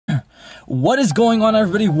What is going on,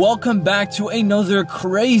 everybody? Welcome back to another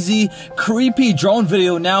crazy, creepy drone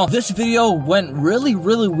video. Now, this video went really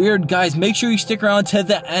weird, guys. Make sure you stick around to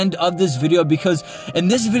the end of this video because in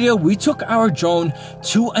this video, we took our drone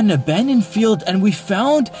to an abandoned field and we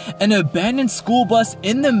found an abandoned school bus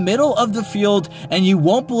in the middle of the field, and you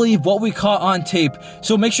won't believe what we caught on tape.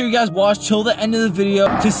 So make sure you guys watch till the end of the video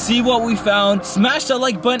to see what we found. Smash that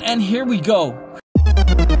like button and here we go.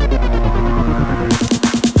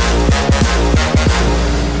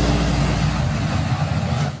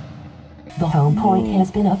 The home point has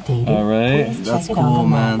been updated. Alright, that's cool,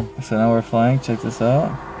 man. So now we're flying. Check this out.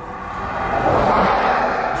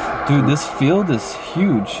 Dude, this field is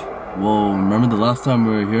huge. Whoa, remember the last time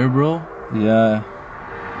we were here, bro? Yeah.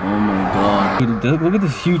 Oh my god. Dude, look at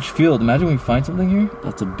this huge field. Imagine we find something here.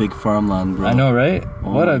 That's a big farmland, bro. I know, right?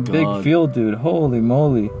 Oh what a God. big field, dude. Holy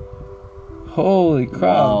moly. Holy crap,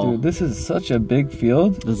 Wow. dude. This is such a big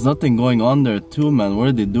field. There's nothing going on there too, man. What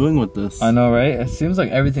are they doing with this? I know, right? It seems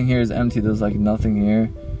like everything here is empty. There's like nothing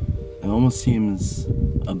here. It almost seems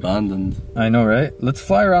abandoned. I know, right? Let's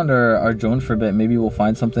fly around our drone for a bit. Maybe we'll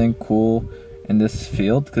find something cool in this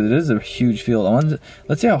field because it is a huge field.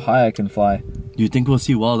 Let's see how high I can fly. Do you think we'll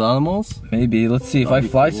see wild animals? Maybe. Let's see. If I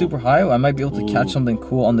fly super high, I might be able to catch something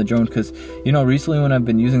cool on the drone because, you know, recently when I've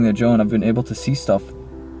been using the drone, I've been able to see stuff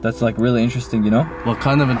that's like really interesting, you know? What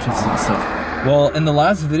kind of interesting stuff? Well, in the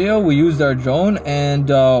last video, we used our drone and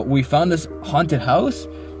we found this haunted house,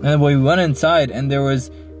 and we went inside and there was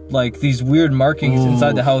like these weird markings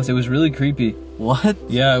inside the house. It was really creepy. What?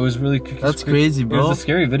 Yeah, it was really That's crazy, bro. It was a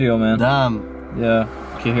scary video, man. Damn. Yeah.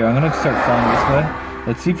 Okay, here, I'm gonna start flying this way.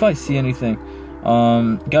 Let's see if I see anything.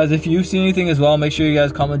 Guys, if you see anything as well, make sure you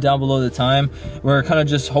guys comment down below the time. We're kind of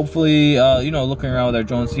just hopefully, you know, looking around with our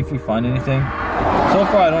drone, see if we find anything. So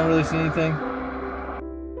far, I don't really see anything.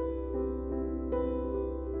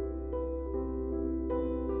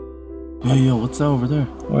 Yo, what's that over there?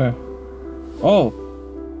 Where? Oh,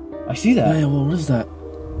 I see that. Yeah, well, what is that?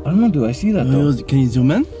 I don't know, dude. I see that though. Can you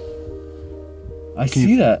zoom in? I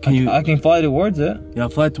see that. I can fly towards it. Yeah,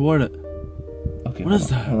 fly toward it. Okay. What is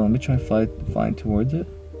that? Hold on, let me try flying towards it.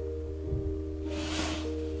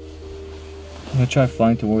 I'm gonna try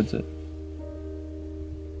flying towards it.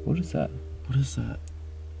 What is that? What is that?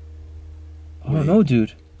 I don't know,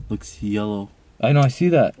 dude. Looks yellow. I know, I see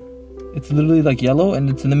that. It's literally like yellow and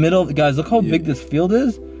it's in the middle. Guys, look how big this field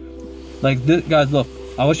is. Like this, guys, look.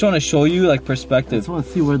 I was trying to show you like perspective. I just want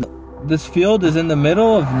to see where this field is in the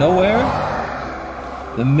middle of nowhere.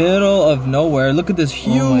 The middle of nowhere. Look at this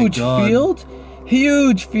huge field.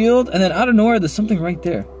 Huge field. And then out of nowhere, there's something right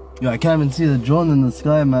there. Yeah, I can't even see the drone in the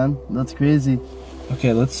sky, man. That's crazy.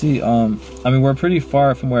 Okay, let's see. I mean, we're pretty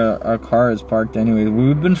far from where our car is parked anyway.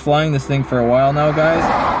 We've been flying this thing for a while now, guys.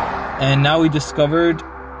 And now we discovered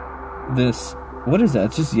this. What is that?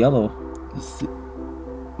 It's just yellow.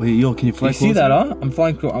 Wait, yo, can you fly closer? You see that, huh? I'm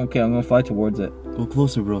flying. Okay, I'm gonna fly towards it. Go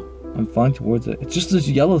closer, bro. I'm flying towards it. It's just this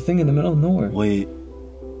yellow thing in the middle of nowhere. Wait.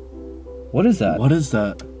 What is that? What is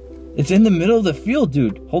that? It's in the middle of the field,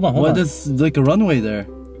 dude. Hold on. What is like a runway there?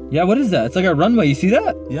 Yeah, what is that? It's like a runway. You see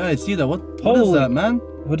that? Yeah, I see that. What is that, man?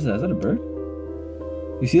 What is that? Is that a bird?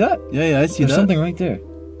 You see that? Yeah, I see that. There's something right there.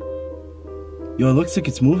 Yo, it looks like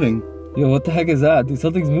it's moving. Yo, what the heck is that? Dude,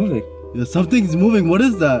 something's moving. Yo, something's moving. What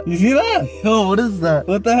is that? You see that? Yo, what is that?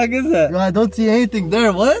 What the heck is that? Yo, I don't see anything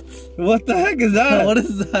there. What? What the heck is that? What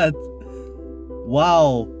is that?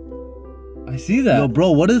 Wow. I see that. Yo,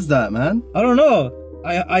 bro, what is that, man? I don't know.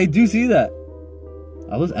 I do see that.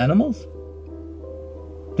 Are those animals?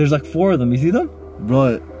 There's like 4 of them. You see them?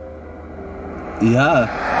 Bro. Yeah.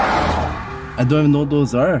 I don't even know what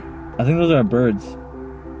those are. I think those are birds.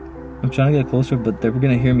 I'm trying to get closer, but they're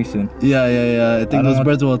gonna hear me soon. Yeah. I think those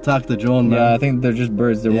birds will attack the drone, man. Yeah, I think they're just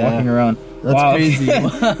birds. They're walking around. That's crazy.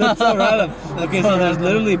 That's so random. Okay, so there's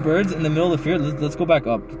literally birds in the middle of the field. Let's go back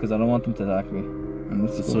up because I don't want them to attack me. And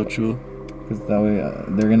That's so true. Because that way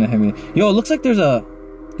they're gonna hit me. Yo, it looks like there's a...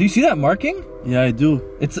 Do you see that marking? Yeah, I do.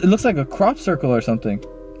 It looks like a crop circle or something.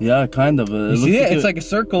 Yeah, kind of. You see it? It's like a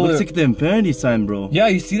circle. Looks like the infinity sign, bro. Yeah,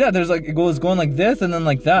 you see that? There's like, it goes going like this and then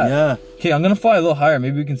like that. Yeah. Okay, I'm gonna fly a little higher.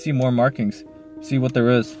 Maybe we can see more markings. See what there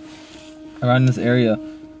is around this area.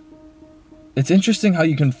 It's interesting how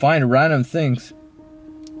you can find random things.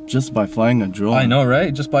 Just by flying a drone. I know,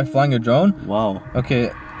 right? Just by flying a drone? Wow. Okay,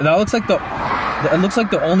 that looks like it looks like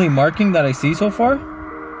the only marking that I see so far.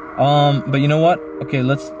 But you know what? Okay,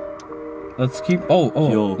 let's keep.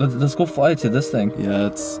 Yo. Let's go fly to this thing. Yeah,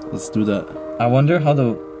 let's do that. I wonder how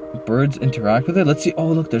the birds interact with it. Let's see. Oh,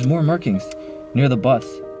 look, there's more markings near the bus.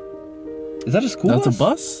 Is that a school That's bus? a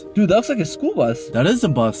bus? Dude, that looks like a school bus. That is a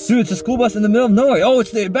bus. Dude, it's a school bus in the middle of nowhere. Oh,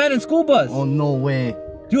 it's the abandoned school bus. Oh, no way.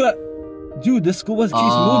 Dude, this school bus keeps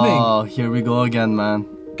moving. Oh, here we go again, man.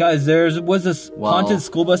 Guys, there was this haunted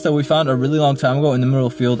school bus that we found a really long time ago in the middle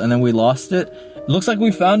of the field, and then we lost it. It looks like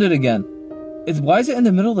we found it again. Why is it in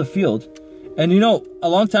the middle of the field? And you know, a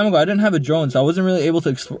long time ago, I didn't have a drone, so I wasn't really able to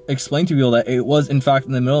explain to people that it was, in fact,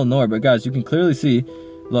 in the middle of nowhere. But guys, you can clearly see,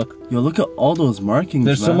 look. Yo, look at all those markings,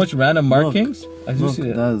 There's so much random markings. I do see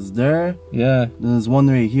it. That's there. Yeah. There's one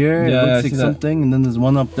right here. Yeah, it looks like something, and then there's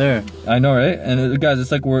one up there. I know, right? And guys,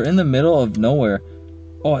 it's like we're in the middle of nowhere.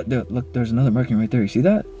 Oh, look, there's another marking right there. You see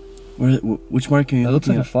that? Which marking are you looks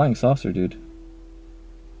like at? a flying saucer, dude.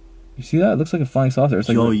 You see that? It looks like a flying saucer. It's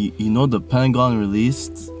like yo, you know the Pentagon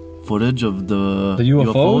released footage of the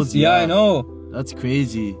UFOs? Yeah, I know. That's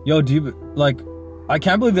crazy. Yo, I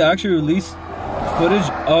can't believe they actually released footage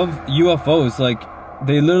of UFOs. Like,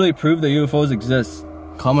 they literally proved that UFOs exist.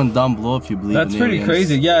 Comment down below if you believe in aliens. That's pretty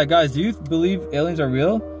crazy. Yeah, guys, do you believe aliens are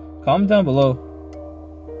real? Comment down below.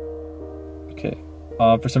 Okay.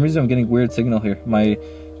 For some reason, I'm getting weird signal here. My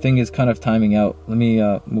thing is kind of timing out. Let me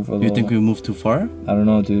move a little. You think we moved too far? I don't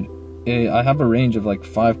know, dude. I have a range of like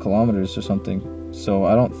 5 kilometers or something, so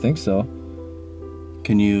I don't think so.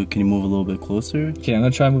 Can you move a little bit closer? Okay, I'm gonna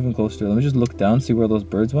try moving closer. Let me just look down, see where those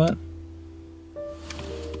birds went.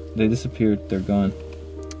 They disappeared. They're gone.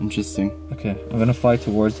 Interesting. Okay, I'm gonna fly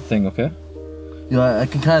towards the thing. Okay. Yeah, I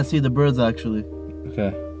can kind of see the birds actually.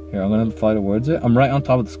 Okay. Here, I'm gonna fly towards it. I'm right on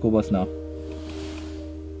top of the school bus now.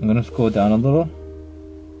 I'm gonna go down a little.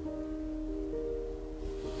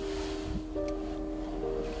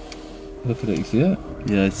 Look at it, you see it?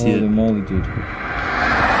 Yeah, I see it. Holy moly, dude.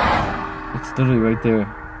 It's literally right there.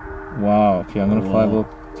 Wow. Okay, I'm gonna fly a little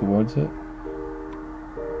towards it.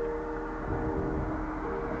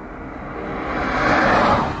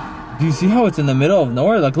 Do you see how it's in the middle of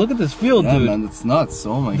nowhere? Like, look at this field, dude. Yeah, man, it's nuts.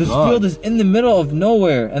 Oh my god. This field is in the middle of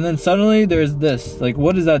nowhere, and then suddenly there's this. Like,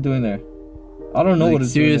 what is that doing there? I don't know what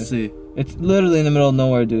it's doing. Seriously. It's literally in the middle of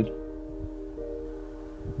nowhere, dude.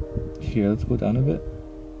 Here, let's go down a bit.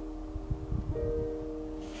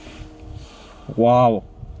 Wow.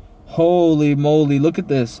 Holy moly, look at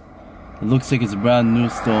this. It looks like it's brand new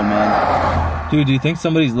still, man. Dude, do you think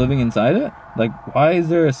somebody's living inside it? Like, why is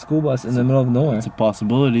there a school bus in the middle of nowhere? It's a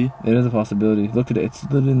possibility. It is a possibility. Look at it. It's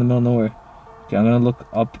literally in the middle of nowhere. Okay, I'm gonna look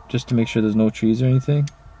up just to make sure there's no trees or anything.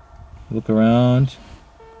 Look around.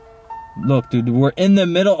 Look, dude, we're in the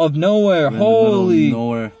middle of nowhere. Holy.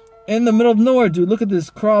 In the middle of nowhere, dude. Look at this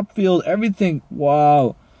crop field, everything.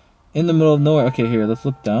 Wow. In the middle of nowhere. Okay, here, let's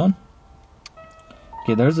look down.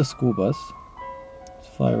 Okay, there's a school bus. Let's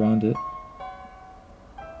fly around it.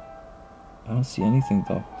 I don't see anything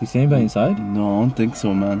though. Do you see anybody inside? No, I don't think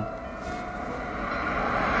so, man.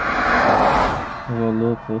 I'll go a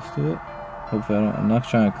little close to it. Hopefully I'm not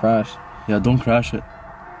trying to crash. Yeah, don't crash it.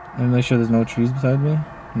 Let me make sure there's no trees beside me.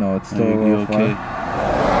 No, it's still a little far. Okay.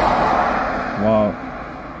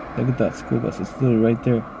 Wow. Look at that school bus. It's literally right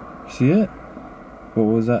there. You see it? What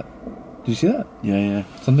was that? Did you see that? Yeah.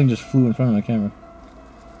 Something just flew in front of my camera.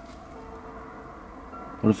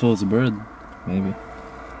 What if it was a bird? Maybe.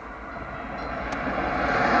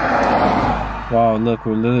 Wow, look,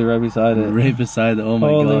 we're literally right beside it. Right beside it, oh my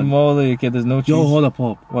god. Holy moly, okay, there's no trees. Yo, hold up,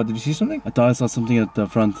 hold up. What, did you see something? I thought I saw something at the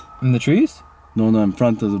front. In the trees? No, in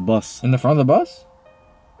front of the bus. In the front of the bus?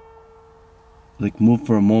 Like, moved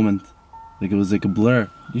for a moment. Like, it was like a blur.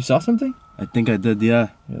 You saw something? I think I did,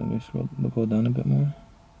 yeah. Yeah, let me go down a bit more.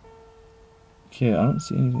 Okay, I don't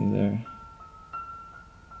see anything there.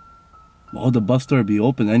 Why would the bus door be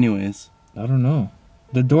open anyways? I don't know.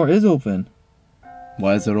 The door is open.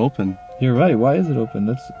 Why is it open? You're right. Why is it open?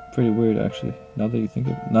 That's pretty weird, actually. Now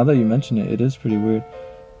that you mention it, it is pretty weird.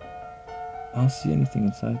 I don't see anything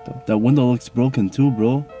inside though. That window looks broken too,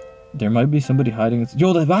 bro. There might be somebody hiding.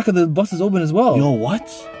 Yo, the back of the bus is open as well. Yo, what?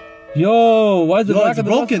 Yo, why is the back of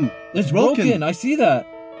the broken? bus? It's broken. I see that.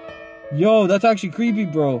 Yo, that's actually creepy,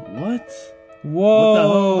 bro. What? Whoa. What the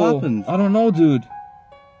hell happened? I don't know, dude.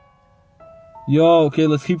 Yo, okay,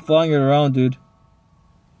 let's keep flying it around, dude.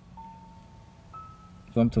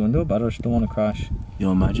 Go up to the window, but I still want to crash.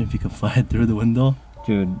 Yo, imagine if you could fly it through the window.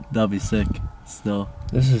 Dude. That'd be sick. Still.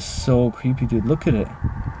 This is so creepy, dude. Look at it.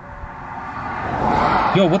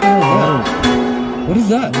 Yo, what the hell is that? What is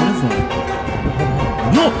that? What is that?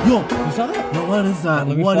 Yo! You saw that? Yo, what is that?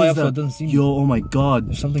 Let me fly up so it doesn't see me. Yo, oh my god.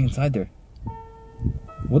 There's something inside there.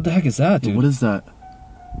 What the heck is that, dude? Yo, what is that?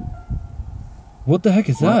 What the heck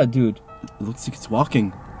is that, dude? It looks like it's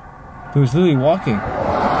walking. Dude, it's literally walking.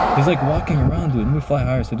 He's like walking around, dude. Let me fly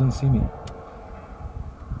higher so he doesn't see me.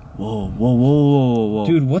 Whoa, whoa, whoa, whoa, whoa.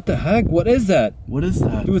 Dude, what the heck? What is that? What is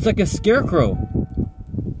that? Dude, it's like a scarecrow.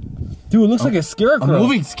 Dude, it looks like a scarecrow. A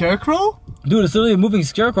moving scarecrow? Dude, it's literally a moving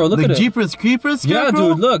scarecrow. Look like at it. Jeepers Creepers scarecrow? Yeah,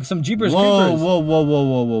 dude, look. Some Jeepers Creepers. Creepers. Whoa, whoa, whoa,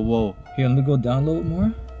 whoa, whoa, whoa. Here, let me go down a little bit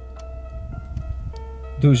more.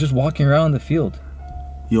 Dude, it's just walking around the field.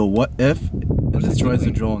 Yo, what if it destroys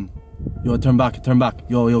the drone? Yo, turn back, turn back.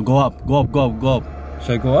 Yo, go up, go up, go up, go up.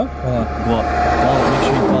 Should I go up? Hold on. Go up. Follow, make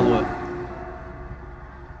sure you follow it.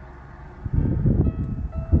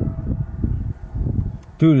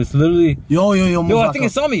 Dude, it's literally... Yo, move back I think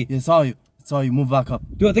up. it saw me. Yeah, it saw you. It saw you. Move back up.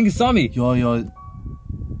 Dude, I think it saw me. Yo.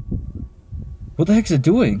 What the heck's it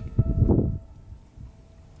doing?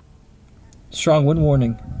 Strong wind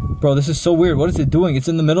warning. Bro, this is so weird. What is it doing? It's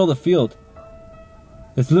in the middle of the field.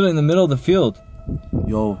 It's literally in the middle of the field.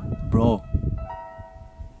 Yo, bro.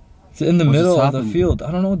 It's in the What middle just of the happened? field.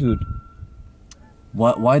 I don't know, dude.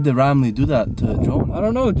 Why did Ramley do that to the drone? I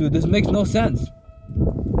don't know, dude. This makes no sense.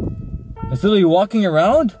 It's literally walking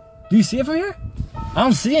around. Do you see it from here? I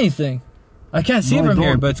don't see anything. I can't see it from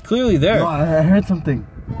here, but it's clearly there. Yo, I heard something.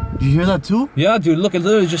 Did you hear that too? Yeah, dude. Look, it's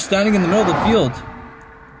literally just standing in the middle of the field.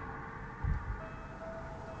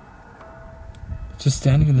 It's just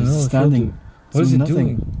standing in the middle of the field, dude. What is it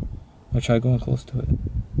doing? I'll try going close to it.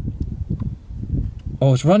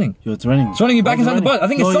 Oh, it's running. Yo, it's running. It's running back inside the bus. I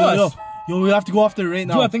think it saw us. Yo, we have to go after it right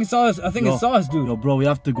now. Dude, I think it saw us. I think it saw us, dude. Yo, bro, we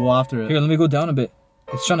have to go after it. Here, let me go down a bit.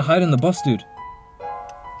 It's trying to hide in the bus, dude.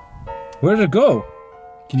 Where did it go?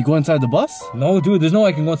 Can you go inside the bus? No, dude, there's no way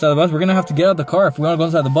I can go inside the bus. We're gonna have to get out of the car if we want to go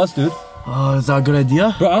inside the bus, dude. Oh, is that a good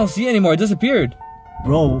idea? Bro, I don't see it anymore. It disappeared.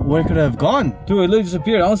 Bro, where could it have gone? Dude, it literally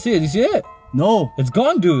disappeared. I don't see it. You see it? No. It's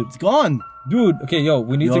gone, dude. It's gone. Dude, okay, yo,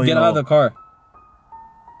 we need to get out of the car.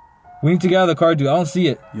 We need to get out of the car, dude. I don't see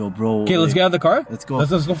it. Yo, bro. Okay, let's get out of the car. Let's go.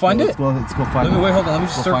 Let's go find it. Let's go find it. Let me wait. Hold on. Let me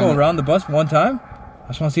just circle around the bus one time. I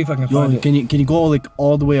just want to see if I can find it. Can you go like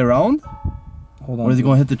all the way around? Hold on. Or is it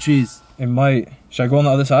going to hit the trees? It might. Should I go on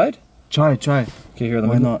the other side? Try. Okay, here.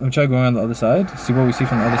 Let me try going on the other side. See what we see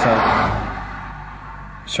from the other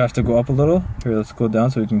side. Just have to go up a little. Here, let's go down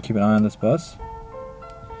so we can keep an eye on this bus.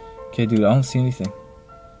 Okay, dude, I don't see anything.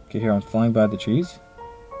 Okay, here, I'm flying by the trees.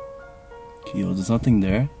 Okay, yo, there's nothing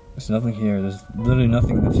there. There's nothing here. There's literally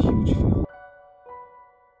nothing in this huge field.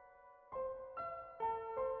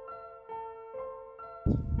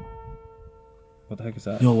 What the heck is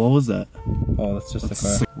that? Yo, what was that? Oh, that's just the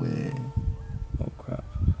car. Way. Oh crap.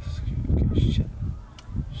 Okay, shit.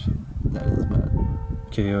 That is bad.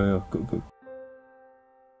 Okay, yo, go.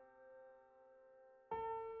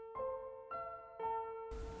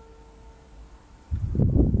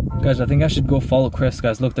 Guys, I think I should go follow Chris.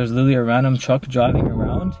 Guys, look, there's literally a random truck driving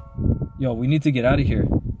around. Yo, we need to get out of here.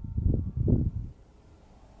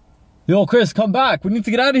 Yo, Chris, come back. We need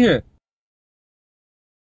to get out of here.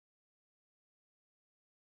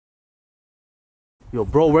 Yo,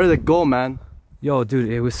 bro, where did it go, man? Yo, dude,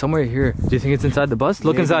 it was somewhere here. Do you think it's inside the bus?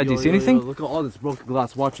 Look inside. Do you see anything? Look at all this broken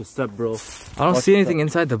glass. Watch your step, bro. I don't see anything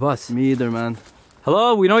inside the bus. Me either, man.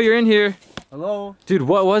 Hello, we know you're in here. Hello? Dude,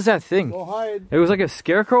 what was that thing? Go hide. It was like a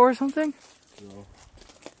scarecrow or something? No.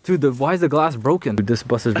 Dude, why is the glass broken? Dude, this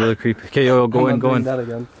bus is really creepy. Okay, yo, go in. That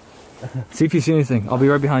again. See if you see anything. I'll be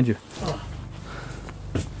right behind you.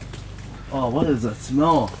 Oh, what is that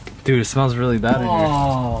smell? Dude, it smells really bad in here.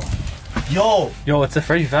 Oh. Yo, it's a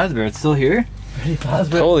Freddy Fazbear. It's still here? Freddy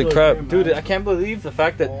Fazbear. Holy crap. Dude, I can't believe the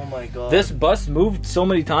fact that oh my God. this bus moved so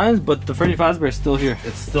many times, but the Freddy Fazbear is still here.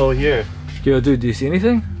 It's still here. Yo, dude, do you see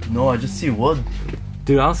anything? No, I just see wood.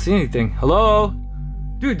 Dude, I don't see anything. Hello?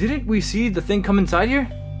 Dude, didn't we see the thing come inside here?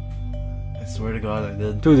 I swear to God, I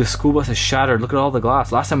did. Dude, the school bus is shattered. Look at all the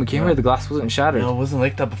glass. Last time we came here, the glass wasn't shattered. Yo, it wasn't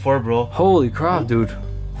like that before, bro. Holy crap, dude.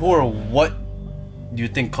 Who or what do you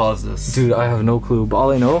think caused this? Dude, I have no clue. But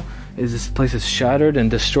all I know is this place is shattered and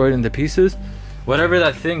destroyed into pieces. Whatever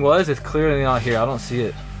that thing was, it's clearly not here. I don't see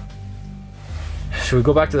it. Should we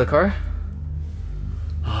go back to the car?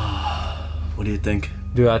 What do you think?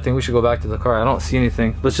 Dude, I think we should go back to the car. I don't see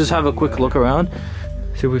anything. Let's just have a quick look around.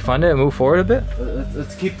 See if we find it and move forward a bit.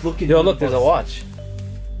 Let's keep looking. Yo, look, there's a watch.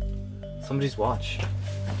 Somebody's watch.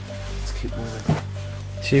 Let's keep moving.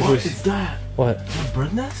 See if What we is that? What? Is that a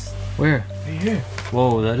bird nest? Where? Right here.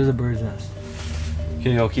 Whoa, that is a bird's nest.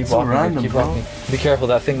 Okay, yo, keep So walking. random, Keep bro. walking. Be careful,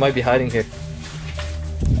 that thing might be hiding here.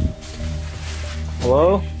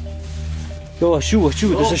 Hello? Yo, a shoe,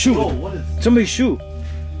 there's a shoe. Yo, what is? Somebody's shoe.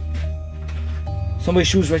 Somebody's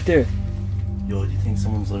shoe's right there. Yo, do you think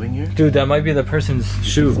someone's living here? Dude, that might be the person's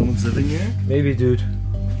shoe. Someone's living here? Maybe, dude.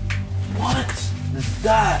 What is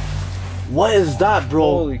that? What is that, bro?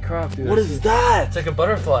 Holy crap, dude. What is that? It's like a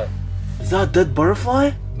butterfly. Is that a dead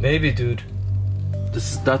butterfly? Maybe, dude.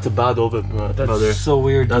 That's a bad omen, brother. That's so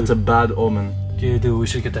weird, dude. That's a bad omen. Yeah, dude, we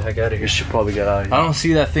should get the heck out of here. We should probably get out of here. I don't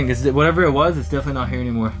see that thing. Whatever it was, it's definitely not here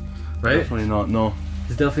anymore. Right? Definitely not, no.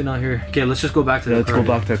 It's definitely not here. Okay, let's just go back to the car. Let's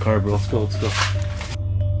go back to the car, bro. Let's go.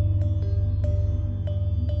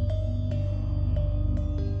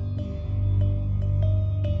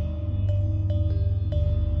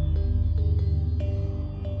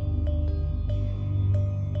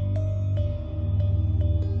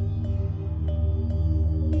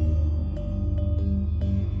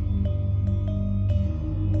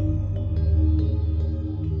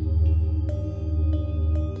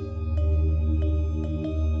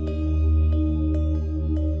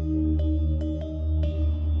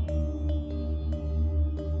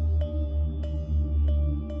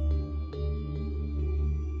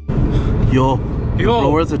 Yo, bro,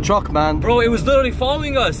 where's the truck, man? Bro, it was literally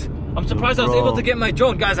following us. I'm surprised I was able to get my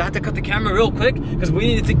drone. Guys, I had to cut the camera real quick because we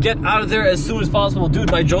needed to get out of there as soon as possible. Dude,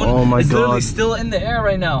 my drone is literally still in the air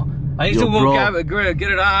right now. I need to go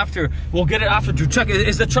get it after. We'll get it after. Dude, check.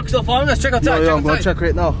 Is the truck still following us? Check outside. I'm going to check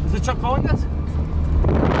right now. Is the truck following us?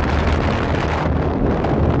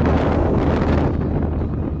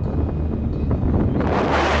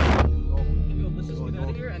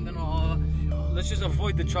 Let's just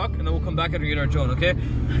avoid the truck and then we'll come back and get our drone, okay?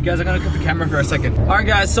 Guys, I'm gonna cut the camera for a second. All right,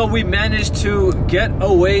 guys, so we managed to get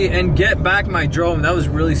away and get back my drone. That was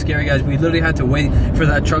really scary, guys. We literally had to wait for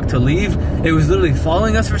that truck to leave. It was literally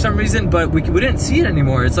following us for some reason, but we didn't see it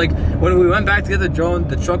anymore. It's like when we went back to get the drone,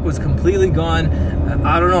 the truck was completely gone.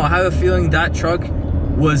 I don't know, I have a feeling that truck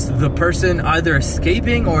was the person either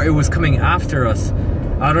escaping or it was coming after us.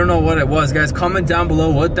 I don't know what it was, guys. Comment down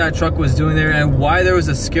below what that truck was doing there and why there was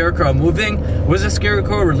a Scarecrow moving. Was the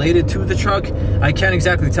Scarecrow related to the truck? I can't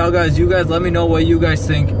exactly tell, guys. You guys let me know what you guys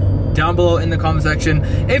think down below in the comment section.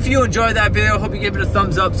 If you enjoyed that video, hope you give it a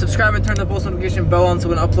thumbs up. Subscribe and turn the post notification bell on so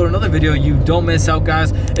when I upload another video, you don't miss out,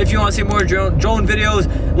 guys. If you want to see more drone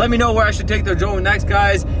videos, let me know where I should take the drone next,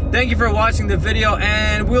 guys. Thank you for watching the video,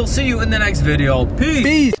 and we'll see you in the next video.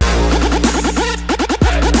 Peace.